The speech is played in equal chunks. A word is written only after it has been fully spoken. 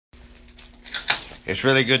It's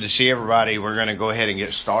really good to see everybody. We're going to go ahead and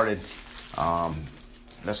get started.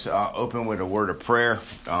 Let's open with a word of prayer.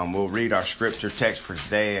 We'll read our scripture text for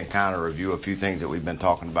today and kind of review a few things that we've been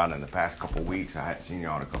talking about in the past couple of weeks. I haven't seen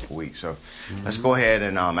y'all in a couple of weeks, so let's go ahead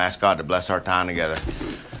and ask God to bless our time together.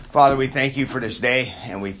 Father, we thank you for this day,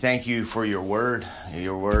 and we thank you for your word.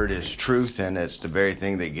 Your word is truth, and it's the very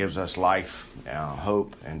thing that gives us life,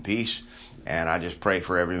 hope, and peace. And I just pray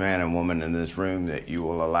for every man and woman in this room that you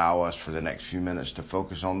will allow us for the next few minutes to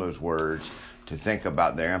focus on those words, to think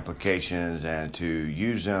about their implications, and to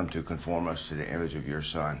use them to conform us to the image of your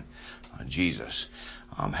Son, Jesus.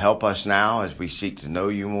 Help us now as we seek to know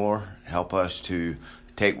you more. Help us to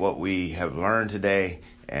take what we have learned today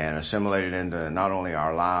and assimilate it into not only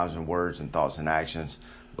our lives and words and thoughts and actions,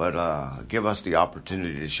 but give us the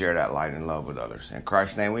opportunity to share that light and love with others. In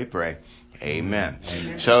Christ's name we pray. Amen.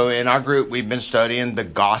 Amen. So in our group, we've been studying the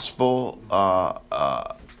gospel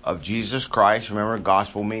of Jesus Christ. Remember,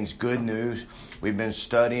 gospel means good news. We've been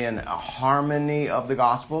studying a harmony of the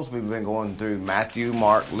gospels. We've been going through Matthew,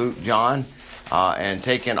 Mark, Luke, John, and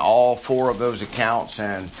taking all four of those accounts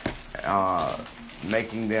and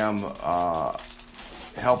making them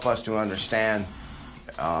help us to understand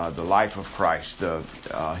the life of Christ,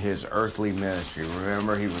 his earthly ministry.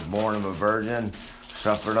 Remember, he was born of a virgin,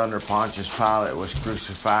 suffered under Pontius Pilate, was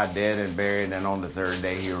crucified, dead, and buried, and on the third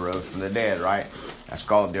day he arose from the dead, right? That's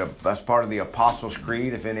part of the Apostles'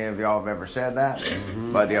 Creed, if any of y'all have ever said that.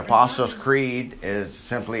 Mm-hmm. But the Apostles' Creed is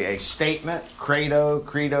simply a statement.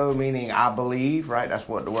 Credo meaning I believe, right? That's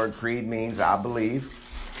what the word creed means, I believe.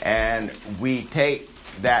 And we take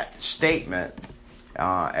that statement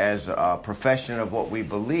as a profession of what we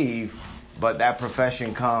believe, but that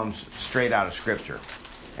profession comes straight out of Scripture.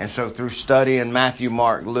 And so through studying Matthew,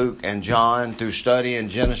 Mark, Luke, and John, through studying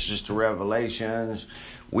Genesis to Revelations,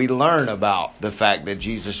 we learn about the fact that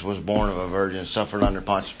Jesus was born of a virgin, suffered under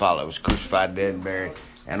Pontius Pilate, was crucified, dead, and buried,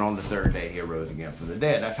 and on the third day he arose again from the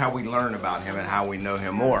dead. That's how we learn about him and how we know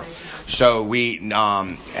him more. So we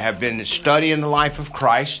have been studying the life of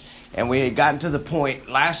Christ, and we had gotten to the point,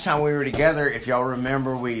 last time we were together, if y'all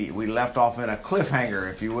remember, we left off in a cliffhanger,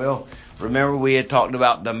 if you will. Remember, we had talked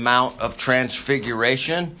about the Mount of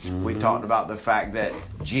Transfiguration. Mm-hmm. We talked about the fact that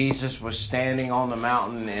Jesus was standing on the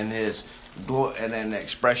mountain in an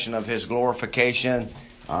expression of his glorification,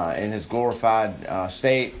 in his glorified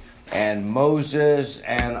state. And Moses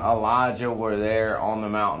and Elijah were there on the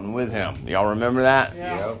mountain with him. Y'all remember that?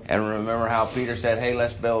 Yeah. And remember how Peter said, hey,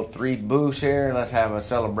 let's build 3 booths here. Let's have a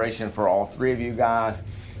celebration for all 3 of you guys.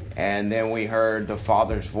 And then we heard the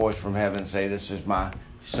Father's voice from heaven say, this is my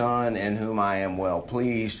Son in whom I am well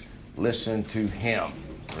pleased. Listen to him.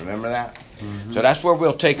 Remember that? Mm-hmm. So that's where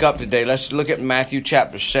we'll take up today. Let's look at Matthew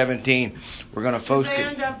chapter 17. We're going to focus. Did they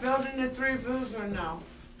end up building the 3 booths or no?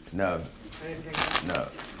 No. No.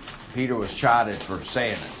 Peter was chided for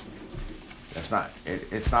saying it. That's not.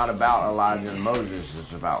 It's not about Elijah and Moses.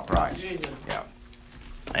 It's about Christ. Jesus. Yeah.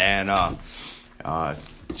 And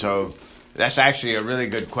so that's actually a really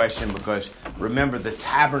good question, because remember the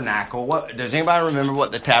tabernacle. What does anybody remember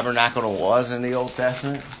what the tabernacle was in the Old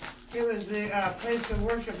Testament? It was the place of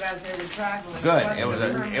worship as they were traveling. Good.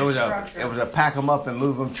 It was a pack 'em up and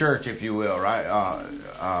move 'em church, if you will, right?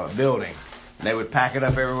 Building. They would pack it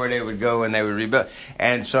up everywhere they would go, and they would rebuild.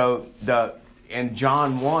 And so in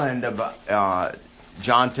John 1,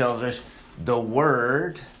 John tells us the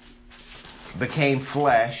Word became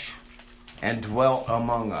flesh and dwelt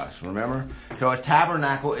among us. Remember? So a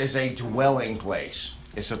tabernacle is a dwelling place.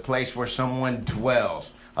 It's a place where someone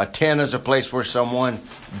dwells. A tent is a place where someone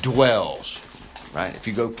dwells. Right? If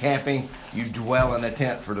you go camping, you dwell in a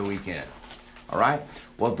tent for the weekend. All right?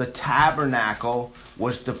 Well, the tabernacle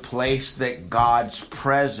was the place that God's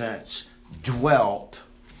presence dwelt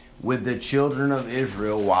with the children of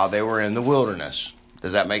Israel while they were in the wilderness.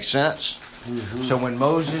 Does that make sense? Mm-hmm. So when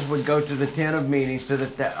Moses would go to the tent of meetings, to the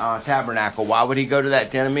tabernacle, why would he go to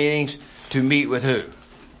that tent of meetings? To meet with who?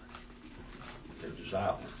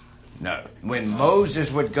 No. When Moses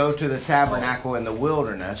would go to the tabernacle in the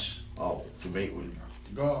wilderness. To meet with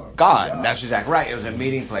God. That's exactly right. It was a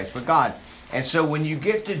meeting place with God. And so when you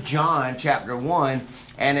get to John chapter 1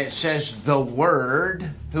 and it says the Word,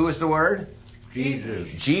 who is the Word? Jesus.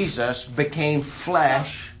 Jesus became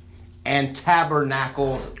flesh and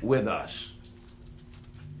tabernacled with us.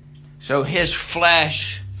 So his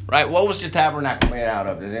flesh, right? What was the tabernacle made out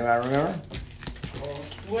of? Does anybody remember?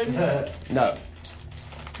 Wood? No.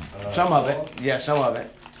 Some of it. Yeah, some of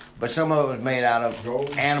it. But some of it was made out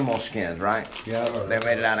of animal skins, right? Yeah. They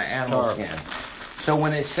made it out of animal skins. So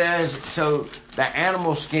when it says, so the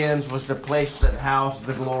animal skins was the place that housed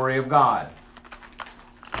the glory of God.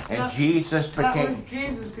 And Jesus That became... was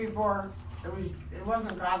Jesus before, it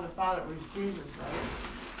wasn't God the Father, it was Jesus,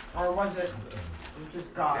 right? Or was it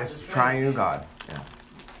just God? It's triune God. Yeah.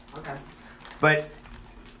 Okay. But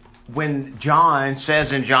when John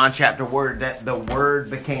says in John chapter 1 that the Word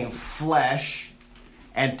became flesh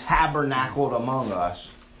and tabernacled among us,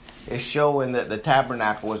 it's showing that the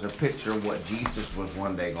tabernacle was a picture of what Jesus was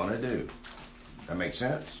one day going to do. That makes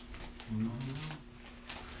sense? Mm-hmm.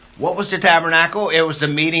 What was the tabernacle? It was the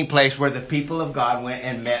meeting place where the people of God went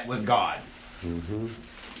and met with God. Mm-hmm.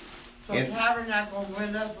 So tabernacle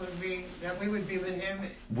with us would be that we would be with Him.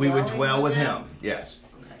 We would dwell with Him. Yes.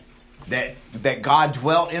 Okay. That God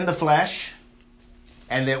dwelt in the flesh,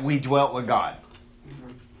 and that we dwelt with God.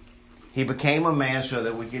 Mm-hmm. He became a man so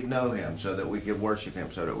that we could know Him, so that we could worship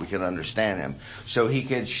Him, so that we could understand Him, so He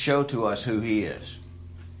could show to us who He is.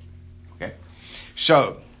 Okay.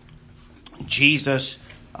 So Jesus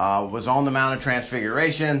was on the Mount of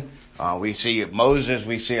Transfiguration. We see Moses,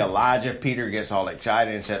 we see Elijah. Peter gets all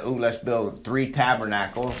excited and said, "Ooh, let's build 3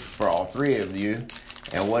 tabernacles for all 3 of you."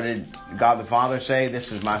 And what did God the Father say?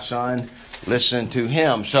 "This is my Son. Listen to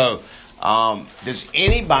Him." So, does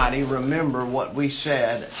anybody remember what we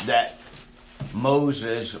said that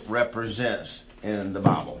Moses represents in the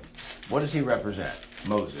Bible? What does he represent,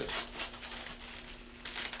 Moses?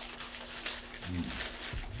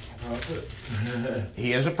 Prophet.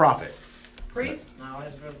 He is a prophet. Priest? No,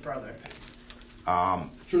 his brother.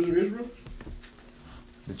 Children of Israel?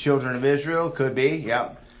 The children of Israel could be,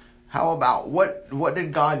 yep. How about what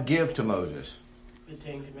did God give to Moses? The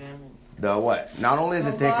Ten Commandments. The what? Not only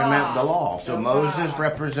the Ten Commandments, the law. So Moses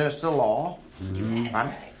represents the law. Mm-hmm.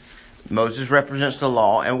 Right? Moses represents the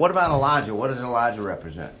law. And what about Elijah? What does Elijah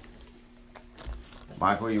represent?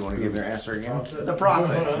 Michael, you want to give your answer again? The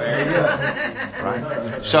prophet. Very good.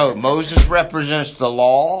 Right? So Moses represents the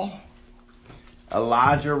law.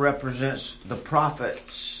 Elijah represents the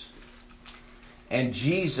prophets. And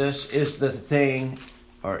Jesus is the thing,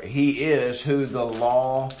 or He is who the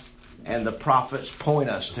law and the prophets point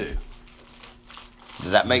us to.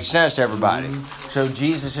 Does that make sense to everybody? Mm-hmm. So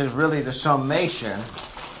Jesus is really the summation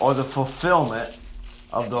or the fulfillment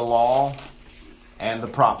of the law and the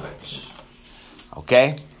prophets.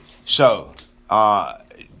 Okay? So,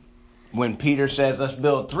 when Peter says, let's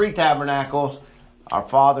build 3 tabernacles, our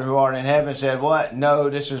Father who art in heaven said, what? No,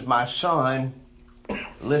 this is my Son.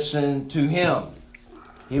 Listen to Him.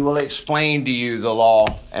 He will explain to you the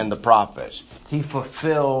law and the prophets. He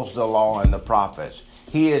fulfills the law and the prophets.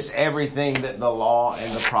 He is everything that the law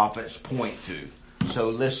and the prophets point to. So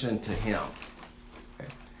listen to Him. Okay.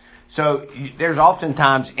 So there's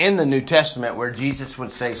oftentimes in the New Testament where Jesus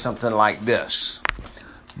would say something like this.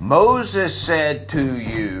 Moses said to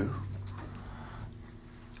you,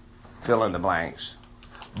 fill in the blanks,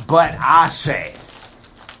 but I say.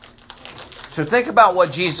 So think about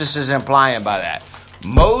what Jesus is implying by that.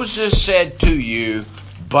 Moses said to you,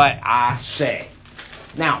 but I say.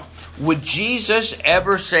 Now, would Jesus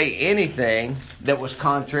ever say anything that was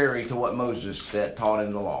contrary to what Moses said, taught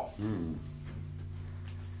in the law?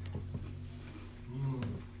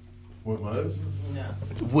 What, Moses? No.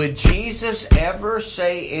 Would Jesus ever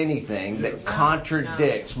say anything that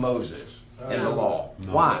contradicts Moses in the law?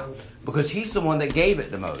 No. Why? Because He's the one that gave it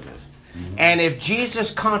to Moses. Mm-hmm. And if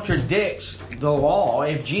Jesus contradicts the law,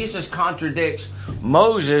 if Jesus contradicts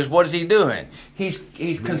Moses, what is He doing? He's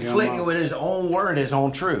conflicting with His own word, His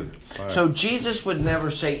own truth. Right. So Jesus would never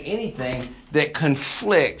say anything that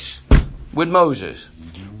conflicts with Moses.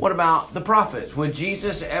 Mm-hmm. What about the prophets? Would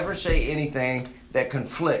Jesus ever say anything that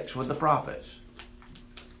conflicts with the prophets?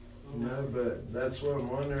 No, but that's what I'm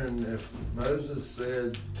wondering. If Moses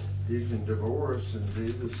said you can divorce and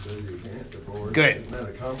Jesus said you can't divorce, good. Isn't that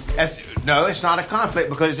a conflict? No, it's not a conflict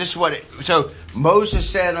because this is what it... So Moses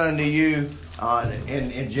said unto you,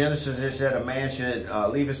 in Genesis it said a man should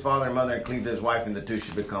leave his father and mother and cleave to his wife and the two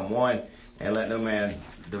should become one, and let no man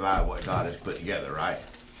divide what God has put together, right?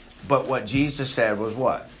 But what Jesus said was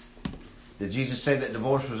what? Did Jesus say that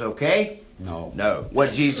divorce was okay? No.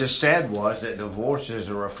 What Jesus said was that divorce is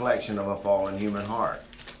a reflection of a fallen human heart.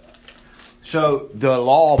 So the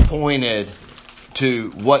law pointed to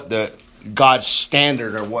what God's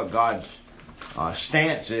standard or what God's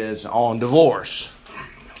stance is on divorce.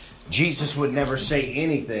 Jesus would never say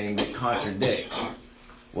anything that contradicts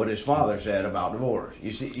what His Father said about divorce.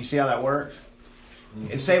 You see how that works?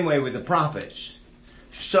 Mm-hmm. It's the same way with the prophets.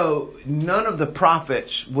 So none of the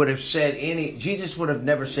prophets would have said Jesus would have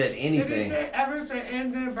never said anything. Did He ever say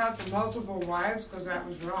anything about the multiple wives? Because that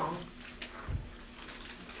was wrong.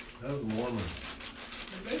 That was Mormon.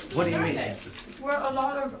 What do you mean? Well, a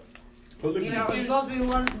lot of You know, it's supposed to be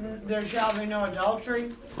one, there shall be no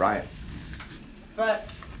adultery, Right. but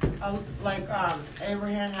like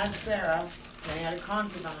Abraham had Sarah, they had a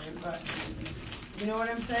concubine, but you know what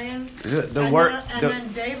I'm saying?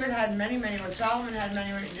 Then David had many, but Solomon had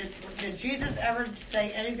many. Did Jesus ever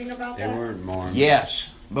say anything about They that? weren't Mormon.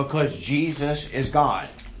 Yes, because Jesus is God.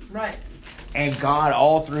 Right. And God,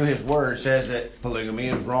 all through His Word, says that polygamy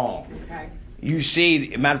is wrong. Okay. You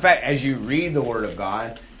see, matter of fact, as you read the Word of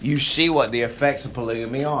God, you see what the effects of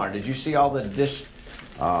polygamy are. Did you see all the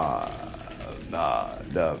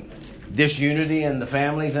disunity in the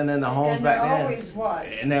families and in the homes And back there then? always was.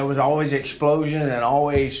 And there was always explosion and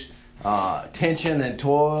always tension and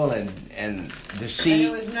toil and deceit.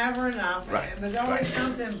 And it was never enough. Right. It was always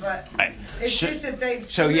something, but Right. it's just that they.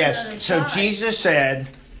 So yes, so Jesus said,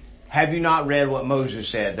 "Have you not read what Moses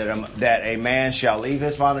said, that a man shall leave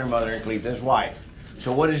his father and mother and cleave to his wife?"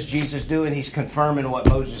 So what is Jesus doing? He's confirming what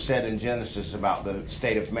Moses said in Genesis about the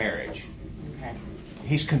state of marriage. Okay.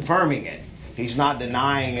 He's confirming it. He's not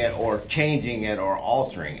denying it or changing it or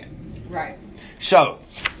altering it. Right. So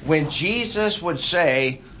when Jesus would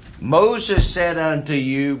say, "Moses said unto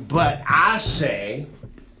you, but I say,"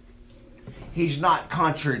 he's not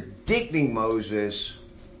contradicting Moses.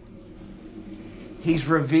 He's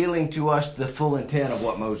revealing to us the full intent of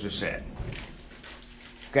what Moses said.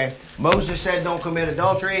 Okay? Moses said don't commit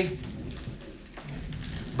adultery.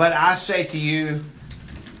 But I say to you,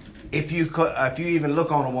 if you even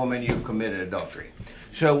look on a woman, you've committed adultery.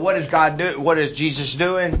 So what does God do? What is Jesus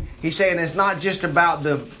doing? He's saying it's not just about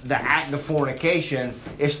the act of fornication.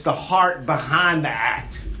 It's the heart behind the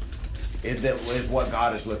act is what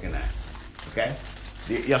God is looking at. Okay?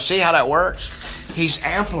 Y'all see how that works? He's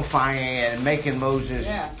amplifying it and making Moses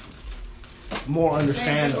more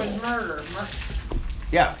understandable. It was murder.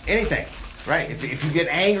 Yeah, anything. Right? If you get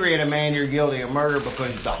angry at a man, you're guilty of murder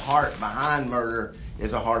because the heart behind murder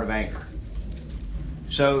is a heart of anger.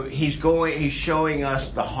 So he's showing us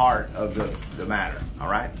the heart of the matter. All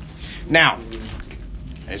right? Now,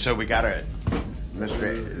 and so we got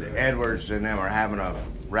Mr. Edwards and them are having a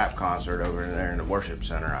rap concert over there in the worship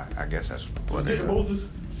center. I guess that's what it is. Moses?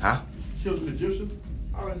 Huh? Killed an Egyptian?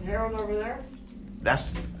 Oh, is Harold over there?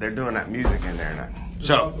 They're doing that music in there now.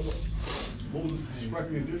 So, Moses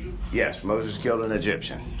striking an Egyptian? yes, Moses killed an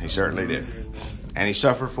Egyptian. He certainly did. And he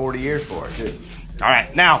suffered 40 years for it, too. All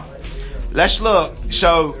right, now, let's look.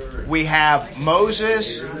 So, we have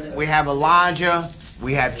Moses, we have Elijah,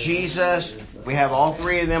 we have Jesus, we have all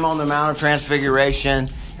three of them on the Mount of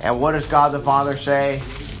Transfiguration. And what does God the Father say?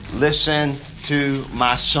 Listen to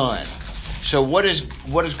my son. So what is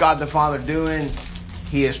God the Father doing?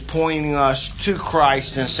 He is pointing us to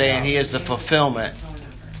Christ and saying He is the fulfillment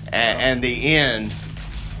and the end,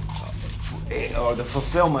 or the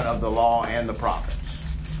fulfillment of the law and the prophets.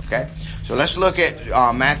 Okay? So let's look at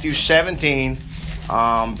Matthew 17,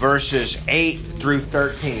 verses 8 through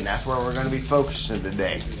 13. That's where we're going to be focusing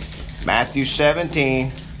today. Matthew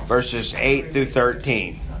 17, verses 8 through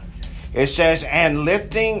 13. It says, "And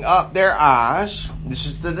lifting up their eyes," this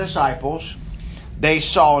is the disciples, "they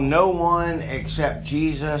saw no one except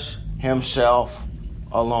Jesus Himself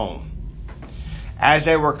alone. As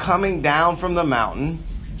they were coming down from the mountain,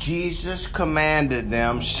 Jesus commanded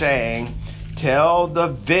them, saying, Tell the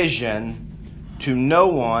vision to no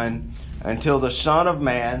one until the Son of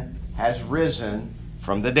Man has risen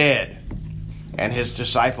from the dead." And His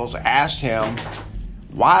disciples asked Him,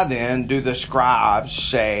 "Why then do the scribes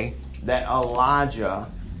say that Elijah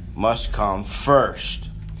must come first?"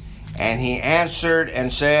 And He answered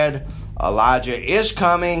and said, "Elijah is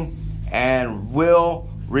coming and will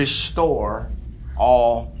restore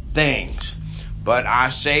all things. But I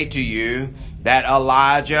say to you that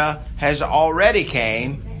Elijah has already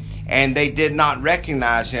came, and they did not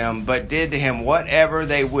recognize him, but did to him whatever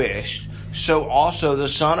they wished. So also the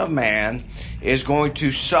Son of Man is going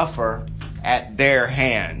to suffer at their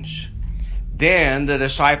hands." Then the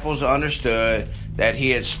disciples understood that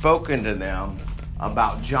He had spoken to them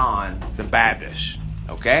about John the Baptist.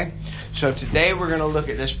 Okay? So today we're going to look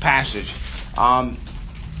at this passage.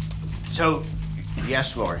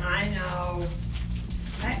 Yes, Lori. I know.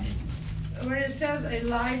 When it says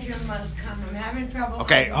Elijah must come, I'm having trouble.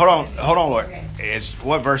 Okay, hold on, Lori. Okay.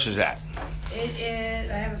 What verse is that? It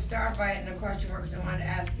is, I have a star by it and a question mark because I wanted to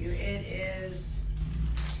ask you. It is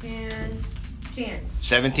 10.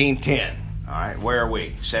 17:10. All right, where are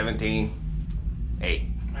we? 17:8.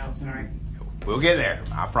 Oh, sorry. We'll get there.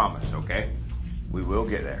 I promise, okay? We will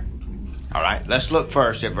get there. All right, let's look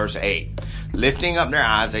first at verse 8. "Lifting up their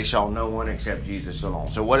eyes, they saw no one except Jesus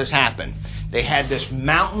alone." So what has happened? They had this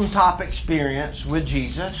mountaintop experience with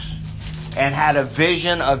Jesus. and had a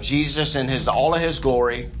vision of Jesus in all of his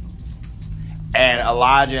glory, and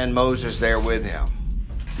Elijah and Moses there with him.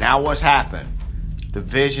 Now what's happened? The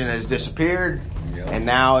vision has disappeared, and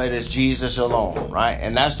now it is Jesus alone, right?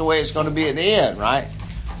 And that's the way it's going to be at the end, right?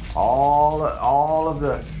 All of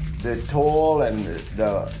the toil and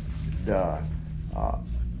the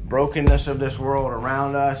brokenness of this world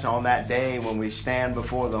around us on that day when we stand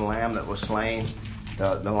before the Lamb that was slain,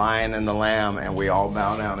 the Lion and the Lamb, and we all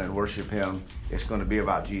bow down and worship him. It's going to be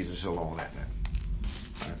about Jesus alone, isn't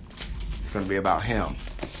it? It's going to be about him.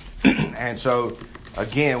 And so,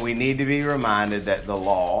 again, we need to be reminded that the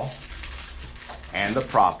law and the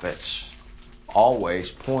prophets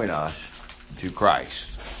always point us to Christ.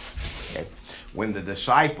 Okay? When the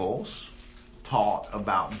disciples taught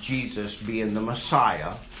about Jesus being the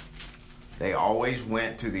Messiah, they always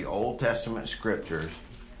went to the Old Testament scriptures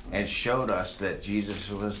and showed us that Jesus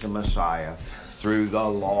was the Messiah through the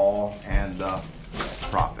law and the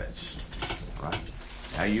prophets. Right?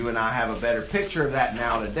 Now you and I have a better picture of that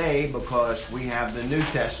now today because we have the New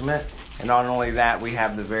Testament, and not only that, we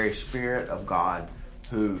have the very Spirit of God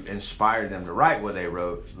who inspired them to write what they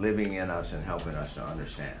wrote, living in us and helping us to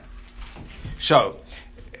understand. So,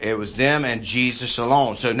 it was them and Jesus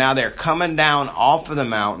alone. So now they're coming down off of the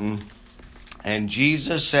mountain, and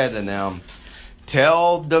Jesus said to them,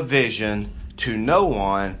 "Tell the vision to no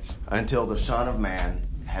one until the Son of Man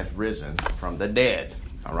has risen from the dead."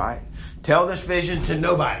 All right? Tell this vision to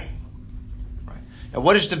nobody. Right. Now,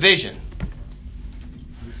 what is the vision?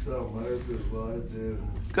 You saw Moses, Elijah.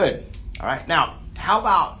 Good. All right. Now, how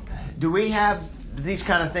about, do we have these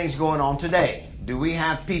kind of things going on today? Do we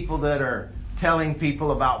have people that are telling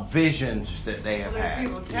people about visions that they have had?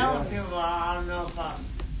 People telling people, I don't know if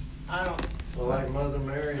I don't. Well, like Mother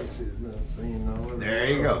Mary, she's been seen all over. There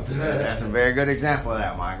you go. That's a very good example of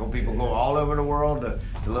that, Michael. People go all over the world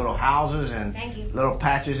to little houses and little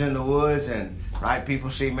patches in the woods, and right, people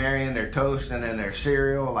see Mary in their toast and in their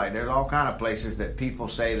cereal. Like, there's all kind of places that people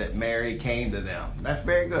say that Mary came to them. That's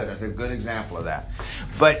very good. That's a good example of that.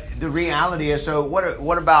 But the reality is, so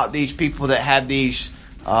what about these people that have these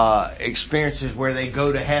experiences where they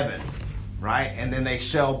go to heaven, right, and then they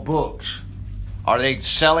sell books? Are they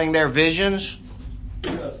selling their visions?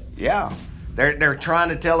 Yes. Yeah. They're trying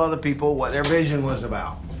to tell other people what their vision was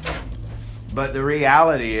about. But the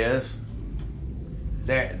reality is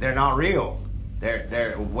they're not real.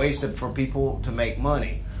 They're wasted for people to make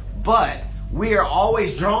money. But we are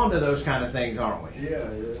always drawn to those kind of things, aren't we?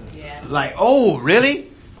 Yeah. Like, oh, really?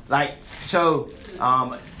 Like, so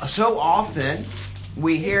often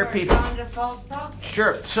we hear people.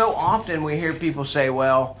 Sure. So often we hear people say,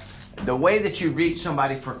 well, the way that you reach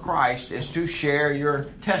somebody for Christ is to share your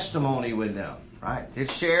testimony with them, right? To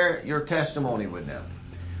share your testimony with them.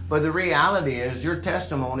 But the reality is your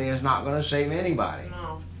testimony is not going to save anybody.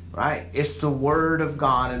 No. Right? It's the Word of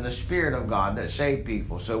God and the Spirit of God that save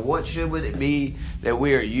people. So what should it be that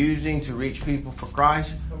we are using to reach people for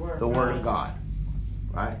Christ? The Word of God.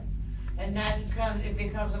 Right? And it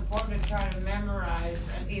becomes important to try to memorize,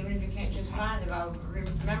 and even if you can't just find the Bible,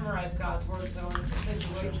 memorize God's Word, so when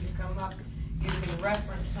situations come up, you can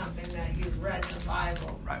reference something that you've read in the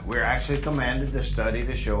Bible. Right. We're actually commanded to study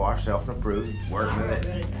to show ourselves approved, workmen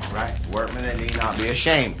that need not be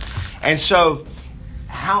ashamed. And so,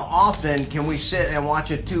 how often can we sit and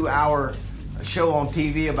watch a 2-hour show on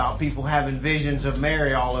TV about people having visions of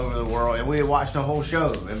Mary all over the world, and we watch the whole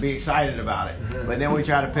show and be excited about it, but then we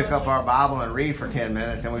try to pick up our Bible and read for 10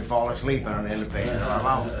 minutes and we fall asleep on the end of the page of our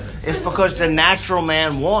Bible? It's because the natural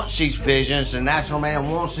man wants these visions. The natural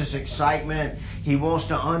man wants this excitement. He wants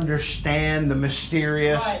to understand the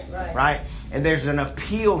mysterious, right? And there's an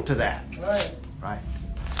appeal to that, right?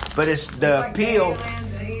 But it's the appeal.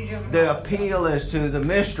 The appeal is to the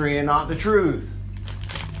mystery and not the truth.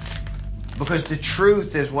 Because the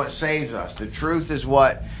truth is what saves us. The truth is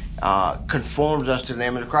what conforms us to the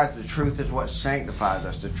image of Christ. The truth is what sanctifies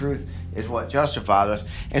us. The truth is what justifies us.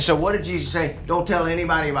 And so what did Jesus say? Don't tell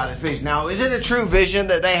anybody about this vision. Now, is it a true vision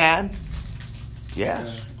that they had? Yes.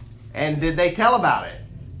 Yeah. And did they tell about it?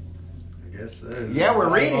 I guess there's. Yeah, we're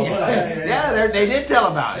reading it. Yeah, they did tell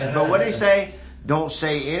about it. But what did he say? Don't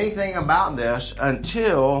say anything about this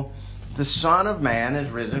until the Son of Man is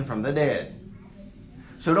risen from the dead.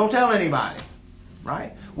 So don't tell anybody,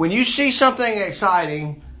 right? When you see something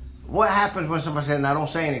exciting, what happens when somebody says, now don't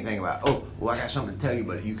say anything about it? Oh, well, I got something to tell you,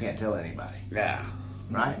 but you can't tell anybody. Yeah.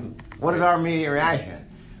 Right? What is our immediate reaction?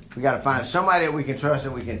 We got to find somebody that we can trust,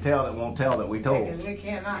 that we can tell, that won't tell that we told. Because we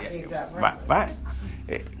cannot keep that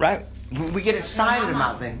Right. We get excited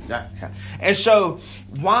about things. And so,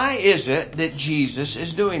 why is it that Jesus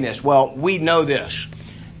is doing this? Well, we know this.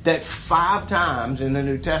 that 5 times in the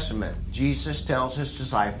New Testament, Jesus tells his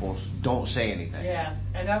disciples, don't say anything. Yes,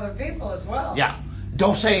 and other people as well. Yeah,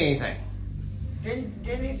 don't say anything.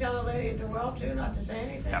 Didn't he tell the lady at the well too not to say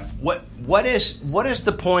anything? Yeah. What is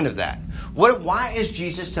the point of that? Why is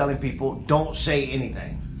Jesus telling people don't say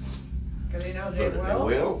anything? Because he knows So they that will.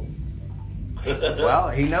 they will. Well,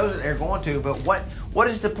 he knows that they're going to, but what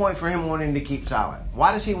is the point for him wanting to keep silent?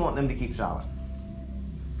 Why does he want them to keep silent?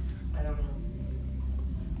 I don't know.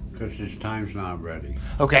 Because his time's not ready.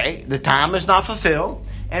 Okay, the time is not fulfilled.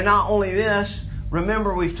 And not only this,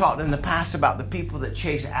 remember we've talked in the past about the people that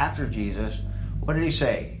chase after Jesus. What did he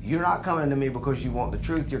say? You're not coming to me because you want the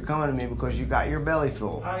truth. You're coming to me because you got your belly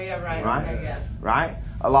full. Oh, yeah, right. Right? Okay, yes. Right?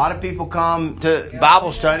 A lot of people come to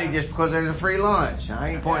Bible study just because there's a free lunch. I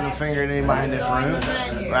ain't pointing a finger at anybody in this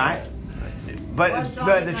room. Right?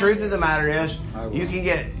 But the truth of the matter is, you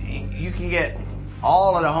can get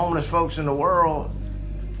all of the homeless folks in the world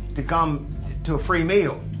to come to a free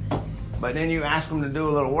meal. But then you ask them to do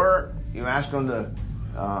a little work. You ask them to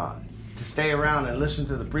stay around and listen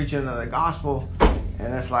to the preaching of the gospel,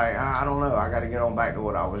 and it's like, I don't know, I got to get on back to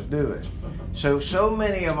what I was doing. So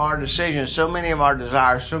many of our decisions, so many of our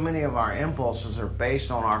desires, so many of our impulses are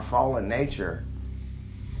based on our fallen nature.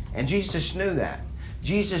 And Jesus knew that.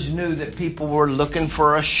 Jesus knew that people were looking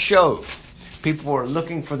for a show. People were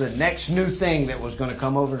looking for the next new thing that was going to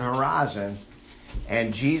come over the horizon.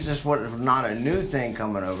 And Jesus was not a new thing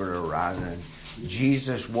coming over the horizon.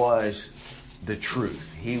 Jesus was the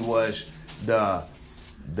truth. He was the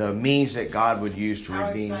means that God would use to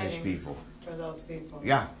redeem his people. For those people.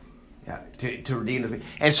 Yeah. To redeem the people.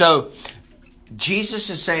 And so Jesus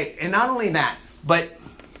is saying, and not only that, but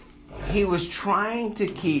he was trying to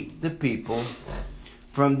keep the people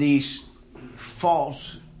from these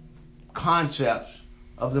false concepts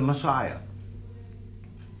of the Messiah.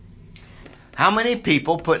 How many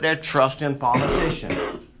people put their trust in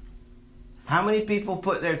politicians? How many people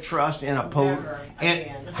put their trust in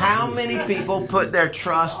how many people put their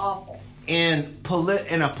trust in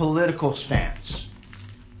a political stance?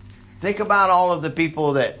 Think about all of the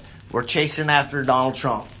people that were chasing after Donald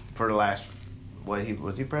Trump for the last. Was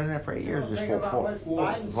he president for 8 years? Just four.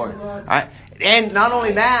 Right? And not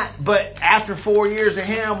only that, but after 4 years of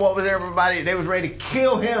him, what was everybody? They was ready to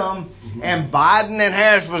kill him, and Biden and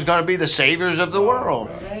Harris was going to be the saviors of the world.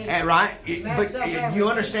 And right? But you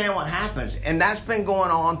understand what happens, and that's been going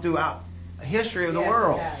on throughout the history of the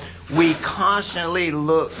world. We constantly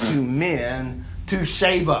look to men to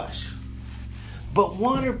save us. But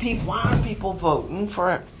why are people voting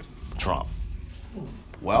for Trump?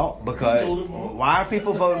 Well, because why are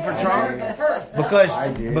people voting for Trump?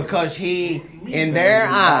 Because he, in their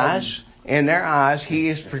eyes, he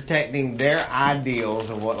is protecting their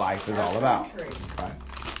ideals of what life is all about. Right?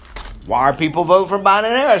 Why are people voting for Biden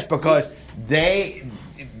and Harris? Because they,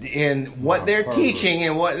 in what they're teaching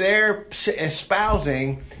and what they're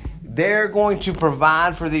espousing, they're going to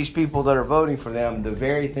provide for these people that are voting for them the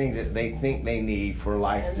very things that they think they need for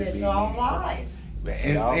life to be. And it's all lies.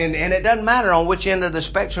 And it doesn't matter on which end of the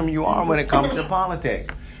spectrum you are when it comes to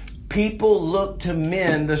politics. People look to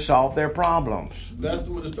men to solve their problems. That's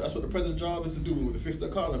what the president's job is to do, to fix the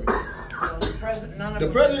economy. The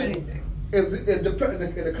president, if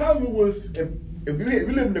the economy was, if we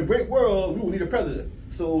live in a great world, we would need a president.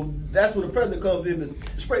 So that's where the president comes in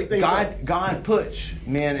to spray things up. God puts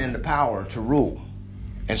men into power to rule.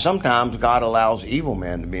 And sometimes God allows evil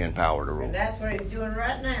men to be in power to rule. And that's what he's doing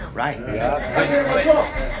right now. Right. I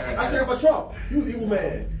said about Trump. You evil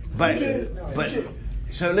man. But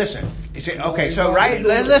so listen. Okay, so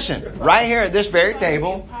listen. Right here at this very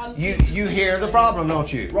table, you hear the problem,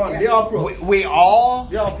 don't you? Ronnie, they all crooks. We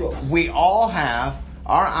all have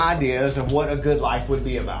our ideas of what a good life would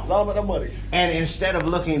be about. A lot of money. And instead of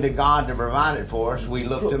looking to God to provide it for us, we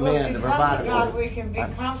look to men to provide it for us. We can be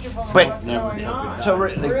comfortable in what's going on.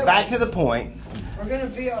 So back to the point. We're going to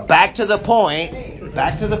be okay. Back to the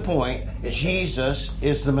point. Jesus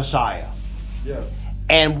is the Messiah. Yes.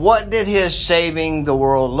 And what did his saving the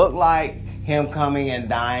world look like? Him coming and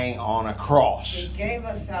dying on a cross. He gave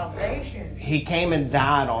us salvation. He came and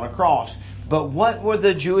died on a cross. But what were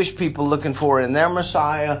the Jewish people looking for in their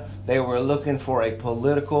Messiah? They were looking for a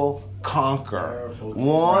political conqueror.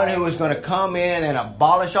 One who was going to come in and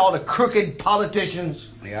abolish all the crooked politicians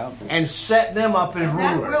and set them up as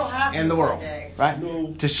rulers in the world. Right?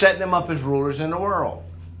 No. To set them up as rulers in the world.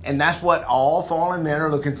 And that's what all fallen men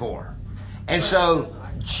are looking for. And so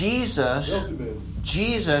Jesus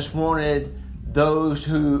wanted those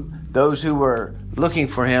who were looking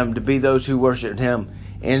for him to be those who worshiped him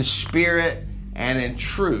in spirit and in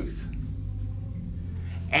truth.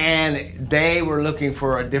 And they were looking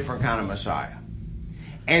for a different kind of Messiah.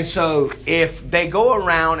 And so if they go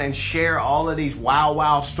around and share all of these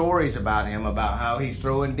wow stories about him, about how he's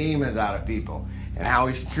throwing demons out of people, and how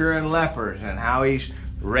he's curing lepers, and how he's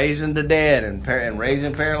raising the dead and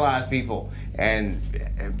raising paralyzed people, and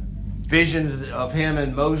visions of him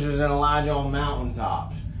and Moses and Elijah on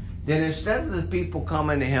mountaintops, then instead of the people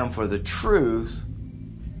coming to him for the truth,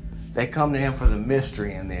 they come to him for the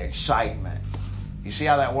mystery and the excitement. You see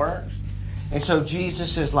how that works? And so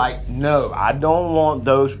Jesus is like, no, I don't want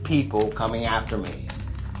those people coming after me.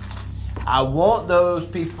 I want those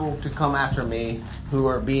people to come after me who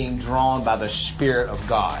are being drawn by the Spirit of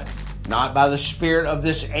God, not by the spirit of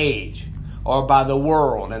this age or by the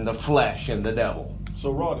world and the flesh and the devil.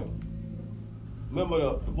 So, Ronnie, remember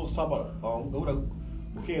the books talk about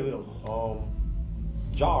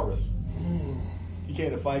Jairus. He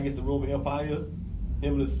came to fight against the Roman Empire.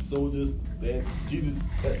 Him and his soldiers. And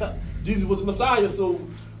Jesus was the Messiah, so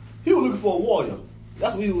he was looking for a warrior.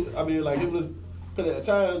 That's what he was. I mean, like him, because at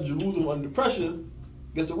the time Jerusalem was under pressure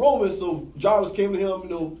against the Romans. So Jairus came to him. You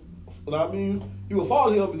know what I mean? He would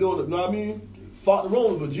follow him to go. You know what I mean? Fought the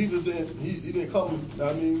Romans, but Jesus didn't. He didn't come. You know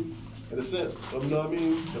what I mean? In the sense of, you know what I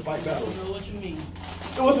mean, to fight battles. I don't know what you mean.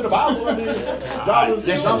 It wasn't the Bible. I mean,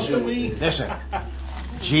 Listen.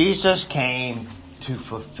 Jesus came to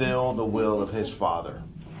fulfill the will of his Father.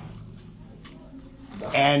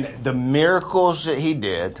 And the miracles that he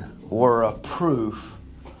did were a proof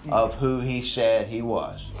of who he said he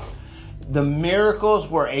was. The miracles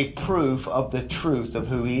were a proof of the truth of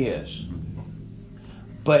who he is.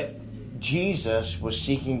 But Jesus was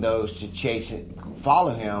seeking those to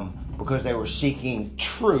follow him because they were seeking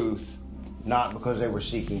truth, not because they were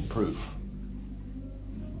seeking proof.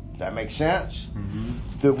 Does that make sense? Mm-hmm.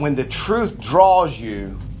 That when the truth draws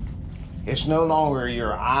you, it's no longer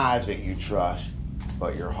your eyes that you trust,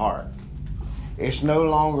 but your heart. It's no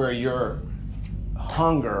longer your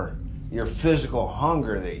hunger, your physical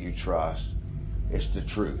hunger that you trust. It's the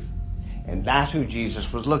truth. And that's who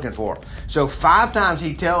Jesus was looking for. So 5 times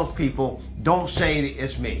he tells people, don't say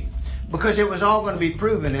it's me. Because it was all going to be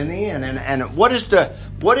proven in the end. And what is the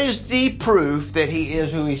proof that he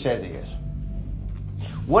is who he says he is?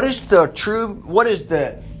 What is the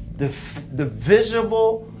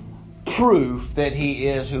visible proof that he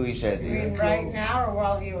is who he says he is? You mean right now or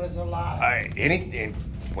while he was alive?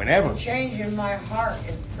 Whenever. The change in my heart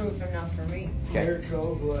is proof enough for me.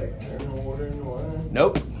 Miracles like turning water into wine?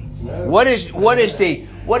 Nope. No. What is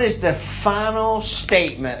the final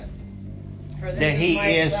statement that he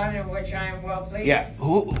is? Son in which I am well pleased. Yeah.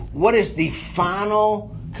 What is the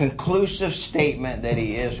final conclusive statement that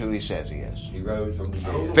he is who he says he is? He rose from the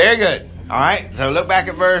dead. Very good. All right. So look back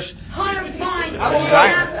at verse. 100 points.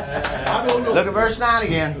 Right. Look at verse 9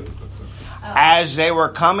 again. As they were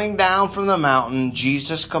coming down from the mountain,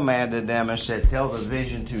 Jesus commanded them and said, tell the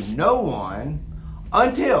vision to no one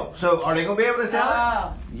until. So are they going to be able to tell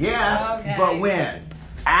it? Yes. Okay. But when?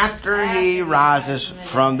 After he rises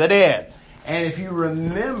from the dead. And if you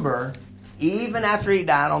remember, even after he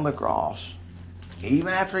died on the cross, even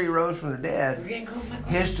after he rose from the dead,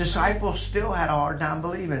 his disciples still had a hard time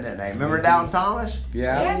believing that name. Remember Doubting Thomas?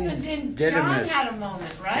 Yeah. Yes, but then John had a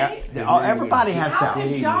moment, right? Yeah. Everybody has doubt. How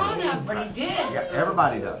did John have? But he did. Yeah,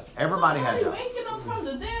 everybody does. Everybody has doubt. Waking up from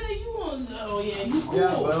the dead and you want you cool.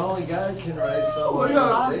 Yeah, but only God can raise someone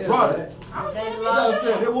from the dead, right? You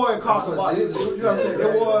understand? They were in carnal bodies. You understand? They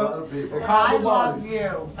were in carnal bodies. You.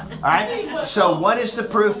 All right. So what is the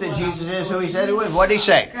proof that Jesus is who he said he was? What did he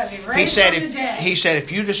say? He said,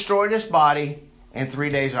 if you destroy this body, in 3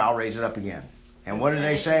 days I'll raise it up again. And what did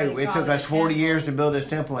they say? It took us 40 years to build this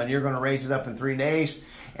temple, and you're going to raise it up in 3 days.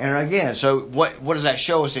 And again, so what does that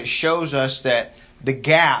show us? It shows us that the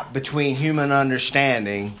gap between human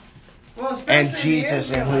understanding and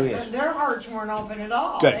Jesus and who he is. Their hearts weren't open at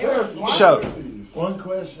all. Good. So, one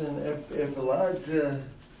question: if Elijah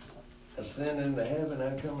ascended into heaven,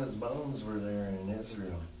 how come his bones were there in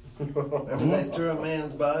Israel? Remember they threw a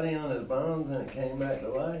man's body on his bones and it came back to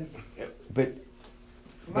life? But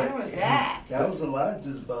when was that? That was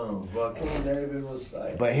Elijah's bones while King David was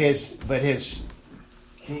fighting. But his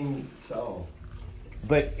King Saul.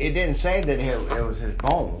 But it didn't say that it was his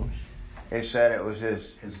bones. It said it was his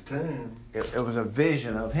tomb. It was a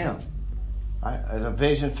vision of him. Is a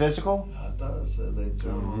vision physical? I thought it said they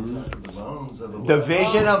threw him on top of the bones of the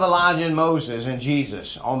vision of Elijah and Moses and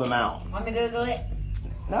Jesus on the mount. Want me to Google it?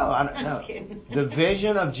 No. The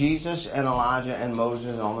vision of Jesus and Elijah and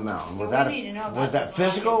Moses on the mountain, was that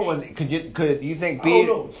physical? Could you think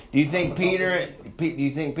Peter? Do you think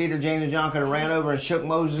Peter, James, and John could have ran over and shook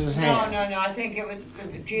Moses' hand? No. I think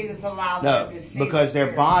Jesus allowed them to see. No, because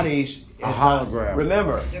their bodies, a hologram.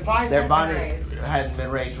 Remember, their bodies hadn't been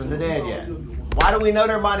raised from the dead yet. Why do we know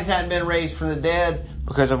their bodies hadn't been raised from the dead?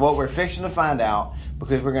 Because of what we're fixing to find out.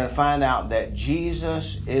 Because we're going to find out that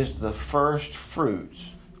Jesus is the first fruits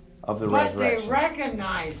of the resurrection. But they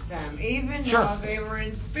recognized them, even though they were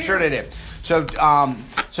in spirit. Sure they did. So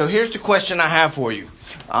here's the question I have for you.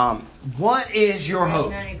 What is your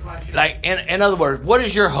hope? Like, in other words, what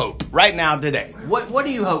is your hope right now today? What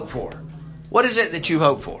do you hope for? What is it that you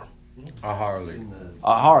hope for? A Harley.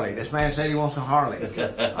 A Harley. This man said he wants a Harley.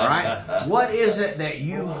 All right. What is it that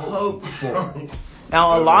you hope for?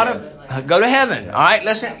 Now, go to heaven. All right.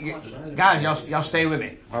 Listen, guys, y'all stay with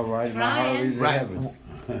me. All right, my Harley's in heaven.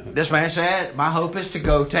 This man said, my hope is to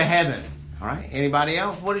go to heaven. All right. Anybody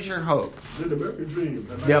else? What is your hope? The American dream.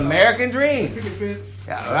 The American dream. Picket fence.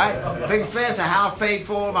 Yeah, all right. Picket fence, a house paid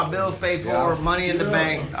for, my bills paid for, money in the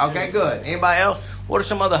bank. Okay, good. Anybody else? What are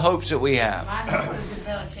some other hopes that we have? My hope is to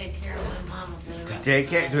be able to take care of my mama.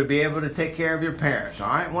 To be able to take care of your parents. All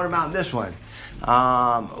right. What about this one?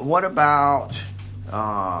 What about?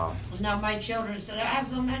 Now my children said I have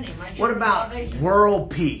so many. What about world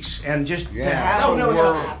peace and just to have a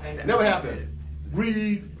world? Never happened.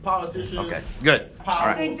 Greed, politicians. Okay, good.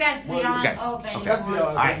 I think that's beyond hope anymore.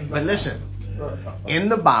 All right, but listen. In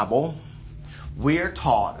the Bible, we are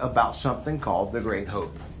taught about something called the Great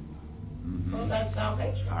Hope. Well, that's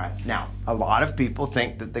salvation. All right. Now, a lot of people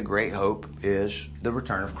think that the Great Hope is the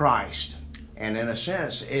return of Christ. And in a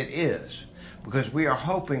sense, it is. Because we are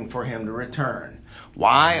hoping for Him to return.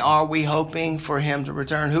 Why are we hoping for Him to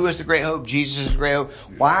return? Who is the Great Hope? Jesus is the Great Hope.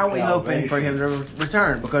 Why are we hoping for Him to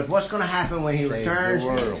return? Because what's going to happen when He returns?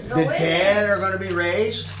 The dead are going to be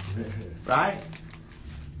raised. Right?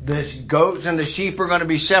 The goats and the sheep are going to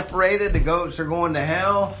be separated. The goats are going to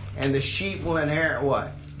hell. And the sheep will inherit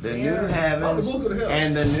what? The new heavens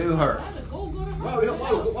and the new earth. Why would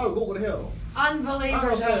go to hell?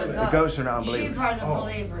 Unbelievers are the goats are not unbelievers. Sheep are the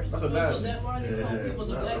believers. That's a bad.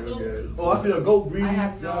 I see a goat breathing. I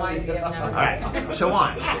have no idea. All right. So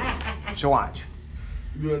watch.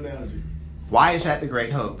 Good analogy. Why is that the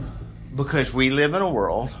Great Hope? Because we live in a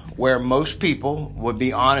world where most people would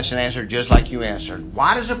be honest and answer just like you answered.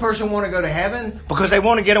 Why does a person want to go to heaven? Because they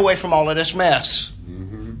want to get away from all of this mess.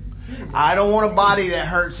 I don't want a body that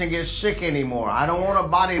hurts and gets sick anymore. I don't want a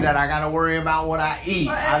body that I got to worry about what I eat.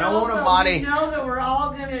 I don't want a body. We know that we're all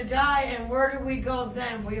going to die, and where do we go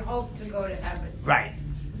then? We hope to go to heaven. Right.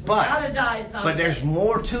 But there's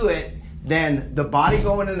more to it than the body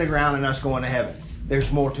going in the ground and us going to heaven.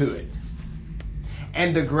 There's more to it.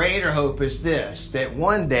 And the greater hope is this, that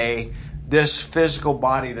one day this physical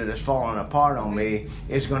body that has fallen apart on me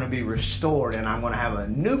is going to be restored, and I'm going to have a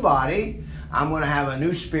new body. I'm going to have a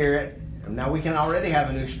new spirit. Now, we can already have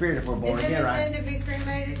a new spirit if we're born again, right? Is it a sin to be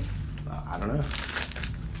cremated? I don't know.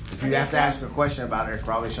 If you have to ask a question about it, there's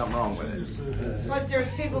probably something wrong with it. But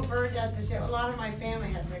there's people burned out to say, a lot of my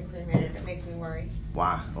family has been cremated. It makes me worry.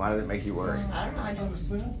 Why? Why does it make you worry? I don't know. I just...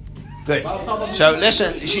 Good. So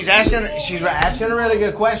listen, she's asking a really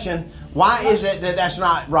good question. Why is it that that's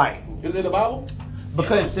not right? Is it in the Bible?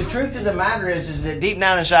 Because the truth of the matter is that deep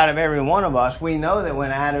down inside of every one of us, we know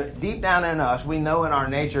that deep down in us, we know in our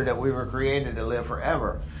nature that we were created to live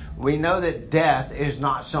forever. We know that death is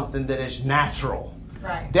not something that is natural.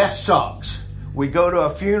 Right. Death sucks. We go to a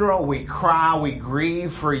funeral, we cry, we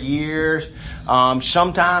grieve for years.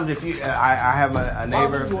 Sometimes I have a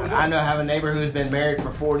neighbor, I have a neighbor who's been married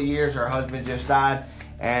for 40 years, her husband just died.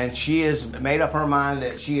 And she has made up her mind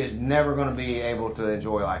that she is never going to be able to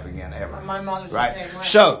enjoy life again, ever. My mother's right? the same way.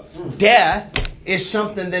 So, death is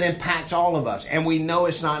something that impacts all of us. And we know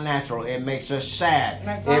it's not natural. It makes us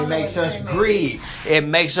sad. It makes us grieve. It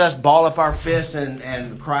makes us ball up our fists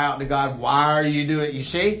and cry out to God, why are you doing it? You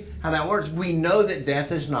see how that works? We know that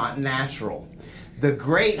death is not natural. The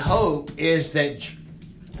great hope is that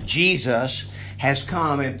Jesus has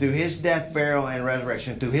come, and through His death, burial, and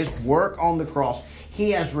resurrection, through His work on the cross, He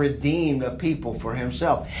has redeemed a people for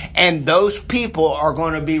Himself. And those people are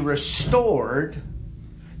going to be restored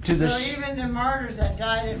to the... So even the martyrs that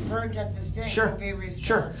died and burned at the stake will be restored.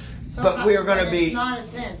 Sure. So but we are going to be... It's not a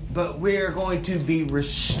sin. But we are going to be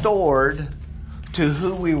restored to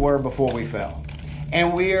who we were before we fell.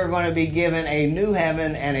 And we are going to be given a new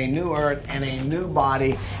heaven and a new earth and a new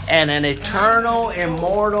body and an eternal,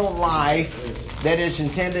 immortal life that is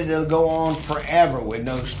intended to go on forever with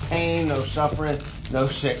no pain, no suffering, no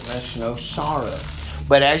sickness, no sorrow.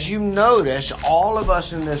 But as you notice, all of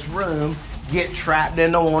us in this room get trapped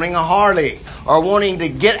into wanting a Harley or wanting to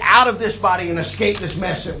get out of this body and escape this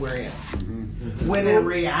mess that we're in. When in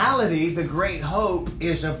reality, the great hope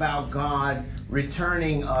is about God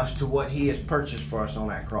returning us to what He has purchased for us on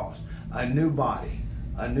that cross. A new body,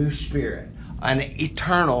 a new spirit, an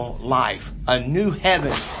eternal life, a new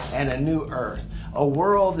heaven and a new earth. A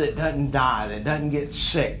world that doesn't die, that doesn't get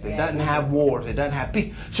sick, that doesn't have wars, that doesn't have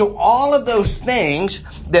peace. So all of those things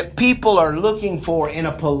that people are looking for in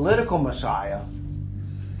a political Messiah,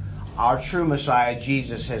 our true Messiah,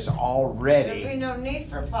 Jesus, has already. There'll be no need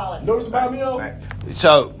for politics. Notice about me, though? Right.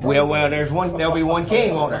 So, there'll be one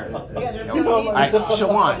king, won't there? Yeah, there's no need All for right, politics. so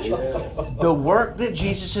watch. The work that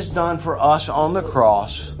Jesus has done for us on the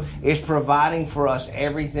cross is providing for us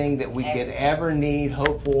everything that we could ever need,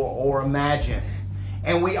 hope for, or imagine.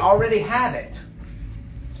 And we already have it.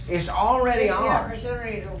 It's already It's the ours.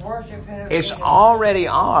 opportunity to worship Him. It's already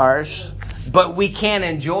ours, but we can't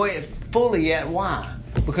enjoy it fully yet. Why?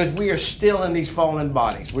 Because we are still in these fallen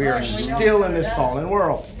bodies. We are Right, we don't still know in this that. fallen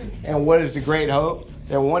world. And what is the great hope?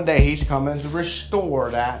 That one day He's coming to restore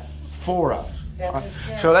that for us. That's His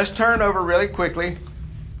gift. So let's turn over really quickly.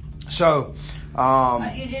 So, You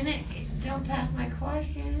don't pass my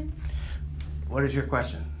question what is your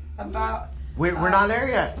question? about. We're not there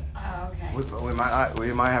yet. Oh, okay.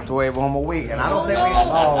 We might have to wait one more week, and I don't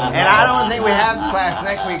think we have class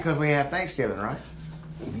next week because we have Thanksgiving, right?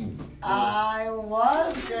 I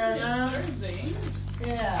was gonna. Thursday.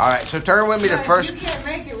 Yeah. All right, so turn with me to If first you can't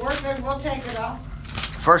make it work, then we'll take it off.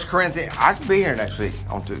 1 Corinthians. I can be here next week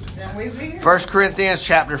on Tuesday. Then we be here. 1 Corinthians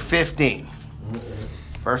chapter 15.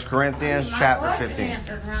 1 Corinthians chapter My question 15.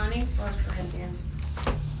 answered, Ronnie. 1 Corinthians.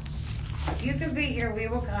 If you can be here, we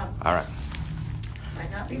will come. All right.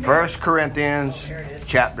 Might not be 1 Corinthians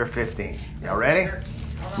chapter 15. Y'all ready?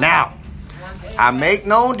 Now, I make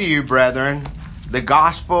known to you, brethren, the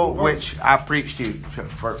gospel which I preached to you.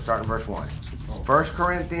 Starting verse 1. 1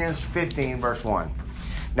 Corinthians 15, verse 1.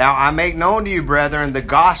 Now I make known to you, brethren, the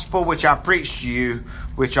gospel which I preached to you,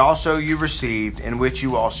 which also you received, in which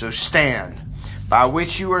you also stand, by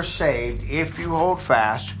which you are saved, if you hold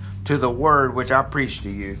fast to the word which I preached to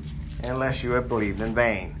you, unless you have believed in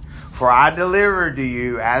vain. For I delivered to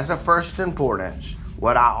you as of first importance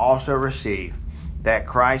what I also received, that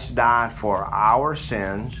Christ died for our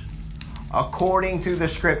sins according to the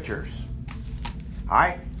Scriptures. All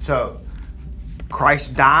right? So,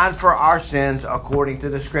 Christ died for our sins according to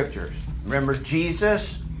the Scriptures. Remember,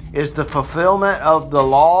 Jesus is the fulfillment of the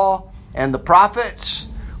law and the prophets.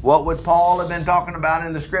 What would Paul have been talking about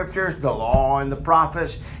in the Scriptures? The law and the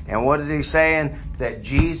prophets. And what is he saying? That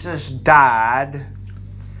Jesus died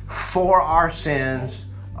for our sins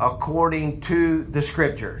according to the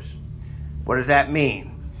Scriptures. What does that mean?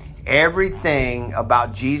 Everything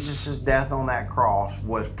about Jesus' death on that cross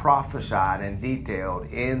was prophesied and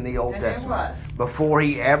detailed in the Old Testament before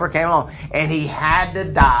He ever came along. And He had to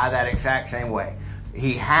die that exact same way.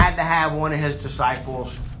 He had to have one of His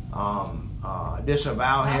disciples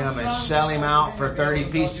disavow Him and sell Him out for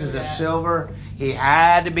 30 pieces of silver. He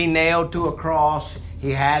had to be nailed to a cross.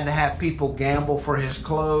 He had to have people gamble for His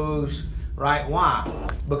clothes. Right? Why?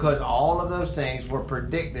 Because all of those things were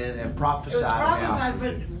predicted and prophesied. It was prophesied,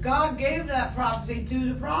 but God gave that prophecy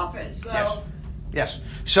to the prophets. So yes.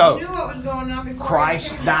 So He knew what was going on before Christ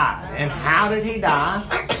He came. died. And how did He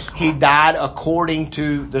die? He died according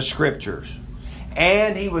to the Scriptures.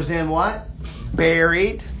 And He was then what?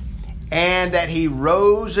 Buried. And that He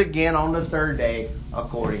rose again on the third day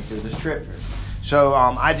according to the Scriptures. So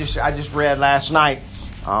I just read last night.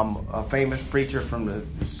 A famous preacher from the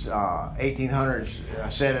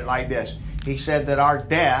 1800s said it like this. He said that our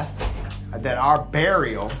death, that our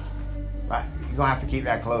burial, right, you're going to have to keep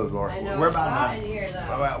that closed, Lord. I know, We're about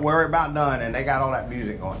done. We're about done, and they got all that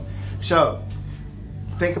music going. So,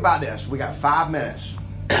 think about this. We got 5 minutes.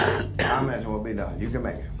 5 minutes and we'll be done. You can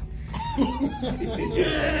make it.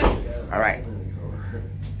 All right.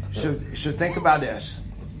 So think about this.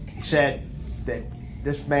 He said that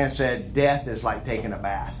this man said death is like taking a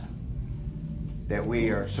bath. That we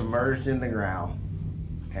are submerged in the ground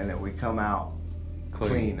and that we come out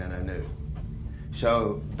clean and anew.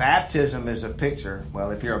 So baptism is a picture. Well,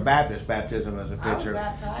 if you're a Baptist, baptism is a picture.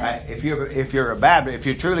 If you're a Baptist, if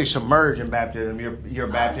you're truly submerged in baptism, your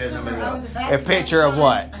baptism is a picture of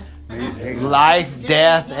what? Life,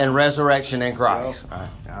 death, and resurrection in Christ.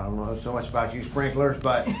 I don't know so much about you sprinklers,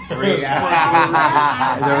 but the reality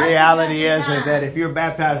is that if you're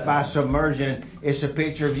baptized by submersion, it's a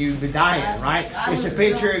picture of you dying, right? It's a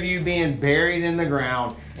picture of you being buried in the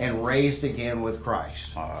ground and raised again with Christ.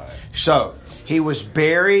 All right. So, he was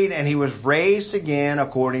buried and he was raised again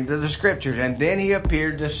according to the scriptures. And then he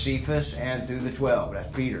appeared to Cephas and to the 12.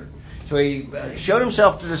 That's Peter. So he showed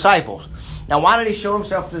himself to disciples. Now, why did he show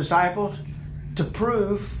himself to disciples? To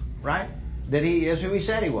prove, right, that he is who he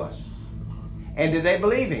said he was. And did they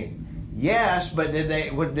believe him? Yes, but did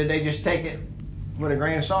they just take it with a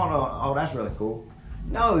grain of salt? Oh, that's really cool.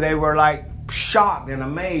 No, they were like shocked and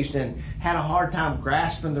amazed and had a hard time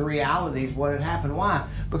grasping the realities of what had happened. Why?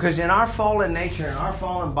 Because in our fallen nature, in our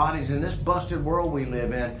fallen bodies, in this busted world we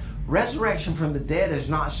live in, resurrection from the dead is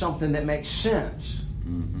not something that makes sense.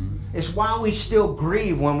 Mm-hmm. It's why we still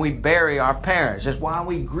grieve when we bury our parents. It's why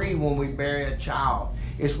we grieve when we bury a child.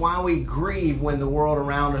 It's why we grieve when the world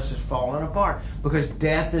around us is falling apart. Because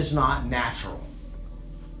death is not natural.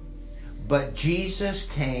 But Jesus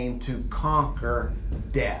came to conquer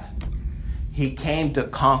death. He came to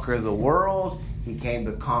conquer the world. He came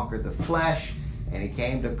to conquer the flesh. And he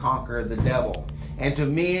came to conquer the devil. And to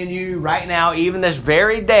me and you right now, even this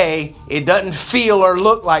very day, it doesn't feel or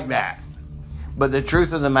look like that. But the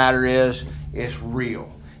truth of the matter is, it's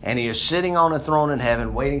real. And he is sitting on a throne in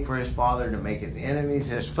heaven waiting for his Father to make his enemies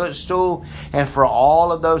his footstool. And for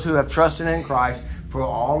all of those who have trusted in Christ, for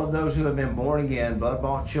all of those who have been born again,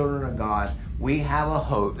 blood-bought children of God, we have a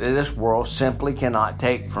hope that this world simply cannot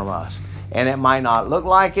take from us. And it might not look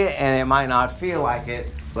like it, and it might not feel like it,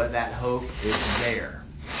 but that hope is there.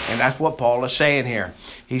 And that's what Paul is saying here.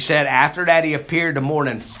 He said after that he appeared to more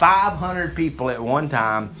than 500 people at one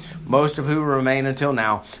time, most of who remain until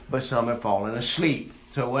now, but some have fallen asleep.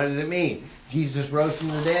 So what does it mean? Jesus rose from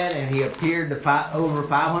the dead and he appeared to over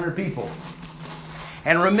 500 people.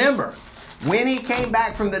 And remember, when he came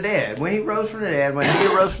back from the dead, when he arose from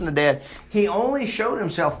the dead, he only showed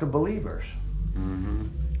himself to believers. Mm-hmm.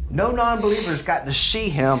 No non-believers got to see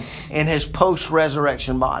him in his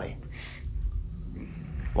post-resurrection body.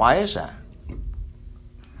 Why is that?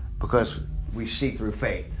 Because we see through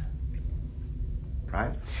faith.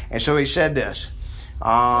 Right? And so he said this. So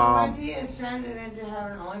when he ascended into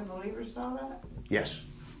heaven, only believers saw that? Yes.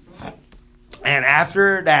 And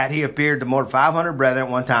after that, he appeared to more than 500 brethren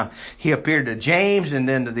at one time. He appeared to James and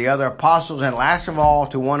then to the other apostles. And last of all,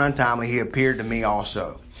 to one untimely, he appeared to me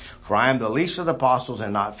also. For I am the least of the apostles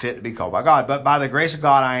and not fit to be called by God. But by the grace of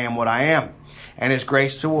God, I am what I am. And his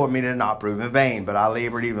grace toward me did not prove in vain, but I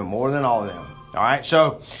labored even more than all of them. All right,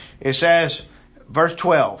 so it says, verse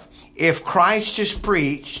 12, if Christ is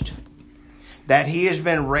preached that he has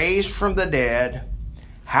been raised from the dead,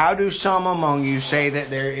 how do some among you say that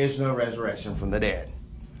there is no resurrection from the dead?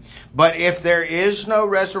 But if there is no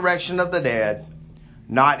resurrection of the dead,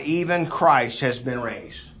 not even Christ has been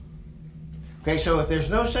raised. Okay, so if there's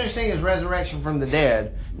no such thing as resurrection from the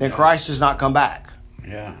dead, then Christ has not come back.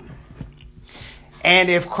 Yeah.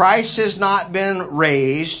 And if Christ has not been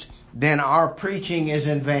raised, then our preaching is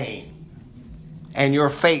in vain. And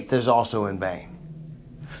your faith is also in vain.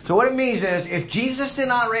 So what it means is, if Jesus did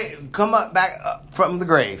not come back up from the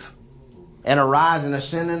grave and arise and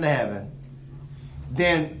ascend into heaven,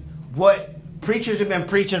 then what preachers have been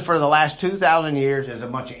preaching for the last 2,000 years is a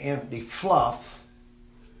bunch of empty fluff.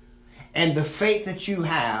 And the faith that you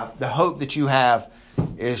have, the hope that you have,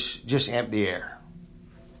 is just empty air.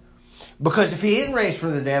 Because if he isn't raised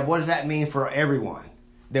from the dead, what does that mean for everyone?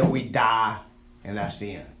 That we die and that's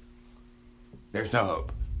the end. There's no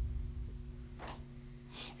hope.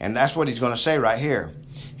 And that's what he's going to say right here.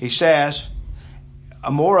 He says,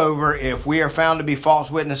 moreover, if we are found to be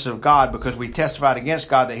false witnesses of God because we testified against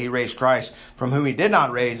God that he raised Christ from whom he did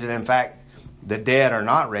not raise, and in fact the dead are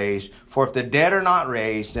not raised. For if the dead are not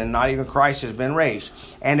raised, then not even Christ has been raised.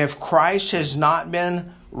 And if Christ has not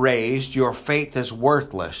been raised, your faith is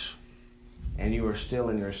worthless, and you are still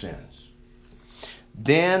in your sins.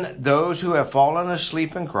 Then those who have fallen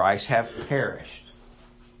asleep in Christ have perished.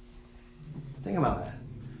 Think about that.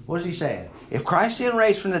 What is he saying? If Christ didn't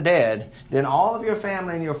raise from the dead, then all of your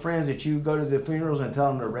family and your friends that you go to the funerals and tell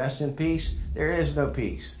them to rest in peace, there is no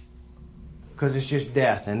peace. Because it's just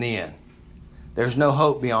death in the end. There's no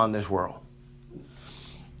hope beyond this world.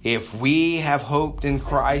 If we have hoped in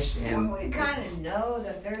Christ, and we kind of know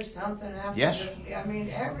that there's something after. Yes. I mean,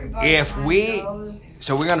 everybody. Knows.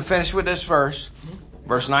 So we're going to finish with this verse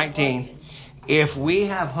 19. If we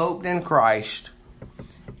have hoped in Christ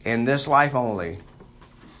in this life only,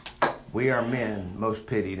 we are men most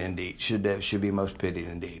pitied indeed. Should be most pitied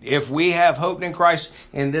indeed. If we have hoped in Christ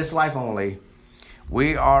in this life only,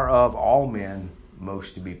 we are of all men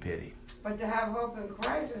most to be pitied. But to have hope in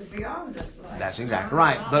Christ is beyond this life. That's exactly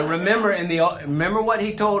right. But remember what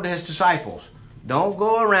he told his disciples. Don't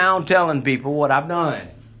go around telling people what I've done.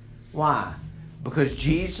 Why? Because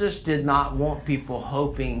Jesus did not want people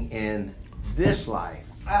hoping in this life.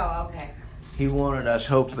 Oh, okay. He wanted us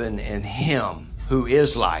hoping in Him who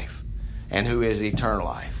is life and who is eternal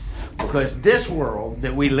life. Because this world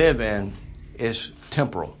that we live in is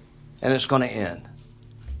temporal and it's going to end.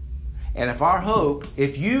 And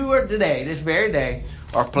if you are today, this very day,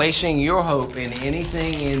 are placing your hope in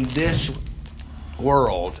anything in this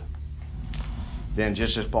world, then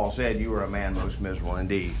just as Paul said, you are a man most miserable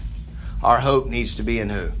indeed. Our hope needs to be in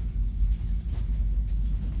who?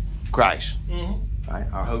 Christ. Mm-hmm. Right?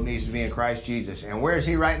 Our hope needs to be in Christ Jesus. And where is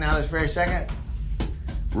He right now this very second?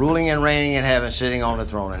 Ruling and reigning in heaven, sitting on the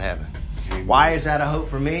throne in heaven. Why is that a hope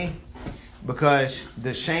for me? Because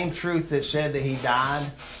the same truth that said that He died,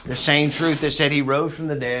 the same truth that said He rose from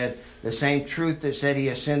the dead, the same truth that said He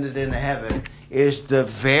ascended into heaven is the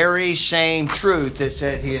very same truth that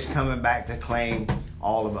said He is coming back to claim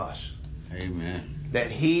all of us. Amen. That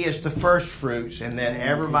He is the first fruits, and then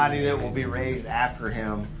everybody that will be raised after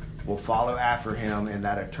Him will follow after Him in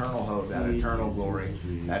that eternal hope, that eternal glory,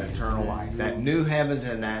 that eternal life. That new heavens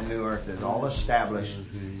and that new earth is all established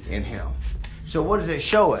in Him. So what does it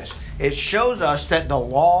show us? It shows us that the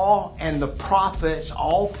law and the prophets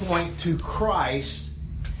all point to Christ,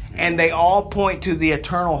 and they all point to the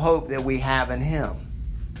eternal hope that we have in Him.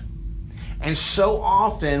 And so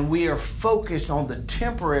often we are focused on the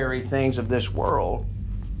temporary things of this world,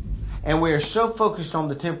 and we are so focused on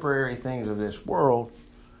the temporary things of this world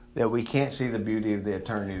that we can't see the beauty of the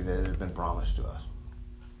eternity that has been promised to us.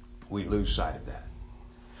 We lose sight of that.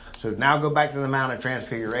 So now go back to the Mount of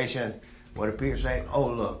Transfiguration. What did Peter say? Oh,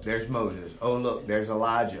 look, there's Moses. Oh, look, there's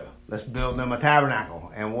Elijah. Let's build them a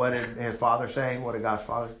tabernacle. And what did his father say? What did God's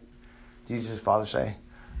father, Jesus' father say?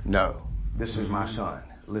 No, this is my son.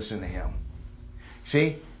 Listen to him.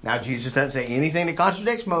 See, now Jesus doesn't say anything that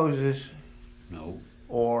contradicts Moses. No.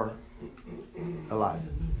 Or Elijah.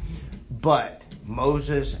 But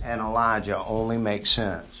Moses and Elijah only make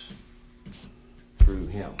sense through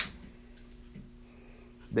him.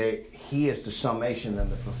 He is the summation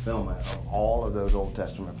and the fulfillment of all of those Old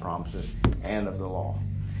Testament promises and of the law.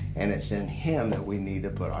 And it's in Him that we need to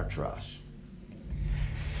put our trust.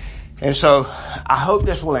 And so I hope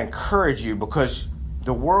this will encourage you, because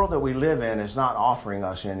the world that we live in is not offering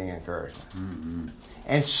us any encouragement. Mm-hmm.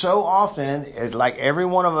 And so often, like every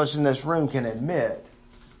one of us in this room can admit,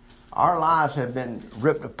 our lives have been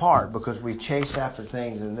ripped apart because we chase after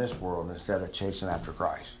things in this world instead of chasing after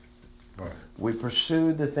Christ. Right. We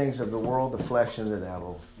pursued the things of the world, the flesh, and the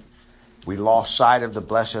devil. We lost sight of the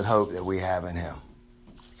blessed hope that we have in Him.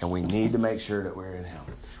 And we need to make sure that we're in Him.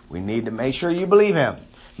 We need to make sure you believe Him.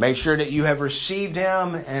 Make sure that you have received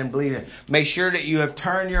Him and believe Him. Make sure that you have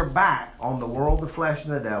turned your back on the world, the flesh,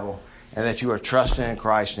 and the devil, and that you are trusting in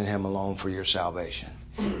Christ and Him alone for your salvation.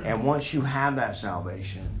 And once you have that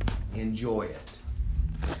salvation, enjoy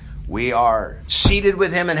it. We are seated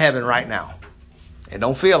with Him in heaven right now. It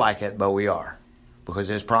don't feel like it, but we are, because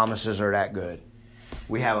His promises are that good.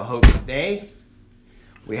 We have a hope today,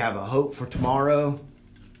 we have a hope for tomorrow,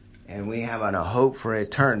 and we have a hope for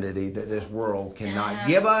eternity that this world cannot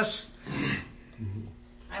give us.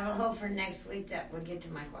 I have a hope for next week that we'll get to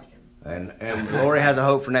my question. And Lori has a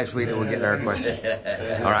hope for next week that we'll get to her question.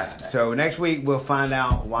 All right, so next week we'll find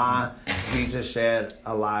out why Jesus said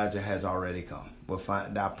Elijah has already come. We'll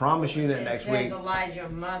find. I promise you that next week. It says Elijah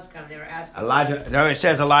must come. They were asking. No, it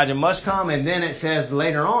says Elijah must come, and then it says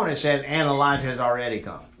later on it says and Elijah has already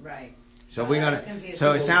come. Right. So we're gonna.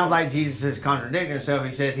 So it sounds like Jesus is contradicting himself.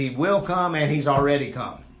 He says He will come and He's already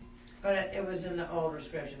come. But it was in the older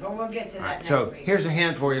scripture. But we'll get to that next so week. Here's a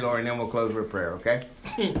hint for you, Lori, and then we'll close with prayer. Okay.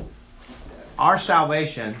 Our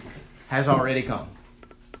salvation has already come.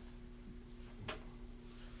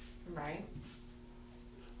 Right.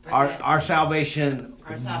 Our salvation.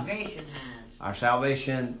 Our salvation has. Our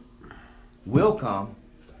salvation will come.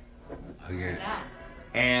 Again. Yeah.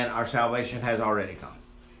 And our salvation has already come.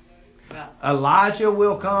 Well, Elijah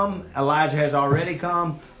will come. Elijah has already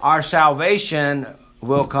come. Our salvation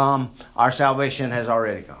will come. Our salvation has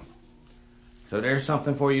already come. So there's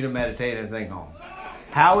something for you to meditate and think on.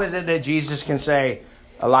 How is it that Jesus can say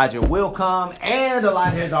Elijah will come and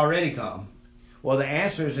Elijah has already come? Well, the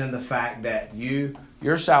answer is in the fact that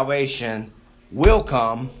your salvation will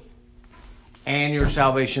come and your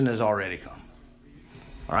salvation has already come.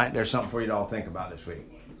 All right, there's something for you to all think about this week.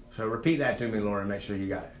 So repeat that to me, Laura, and make sure you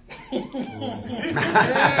got it. Did you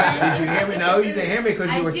hear me? No, you didn't hear me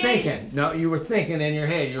because you were thinking. No, you were thinking in your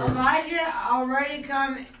head. Elijah already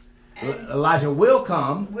come. Elijah will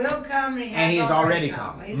come. And he's already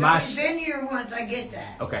come. He's already been here once. I get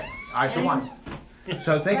that. Okay. All right. So what?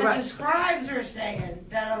 So think about. The scribes are saying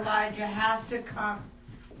that Elijah has to come.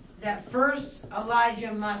 That first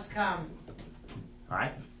Elijah must come. All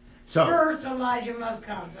right. So first Elijah must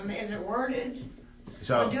come. So is it worded?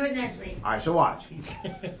 So we'll do it next week. All right. So watch.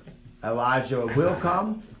 Elijah will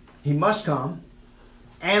come. He must come.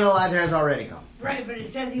 And Elijah has already come. Right, but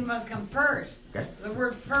it says he must come first. Okay. The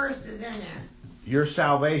word first is in there. Your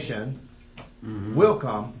salvation will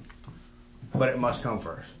come, but it must come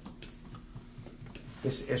first.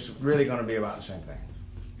 It's really going to be about the same thing.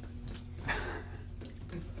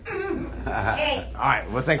 Okay. All right,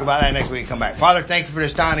 we'll think about that next week. Come back. Father, thank you for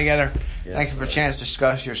this time together. Yes, thank you for a chance to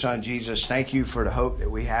discuss your son Jesus. Thank you for the hope that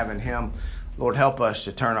we have in him. Lord, help us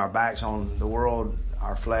to turn our backs on the world,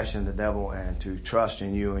 our flesh, and the devil, and to trust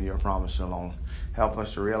in you and your promise alone. Help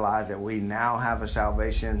us to realize that we now have a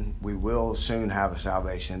salvation. We will soon have a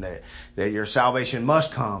salvation. That your salvation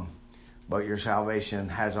must come, but your salvation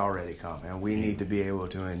has already come, and we need to be able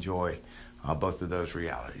to enjoy both of those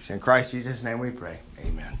realities. In Christ Jesus' name we pray.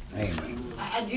 Amen. Amen.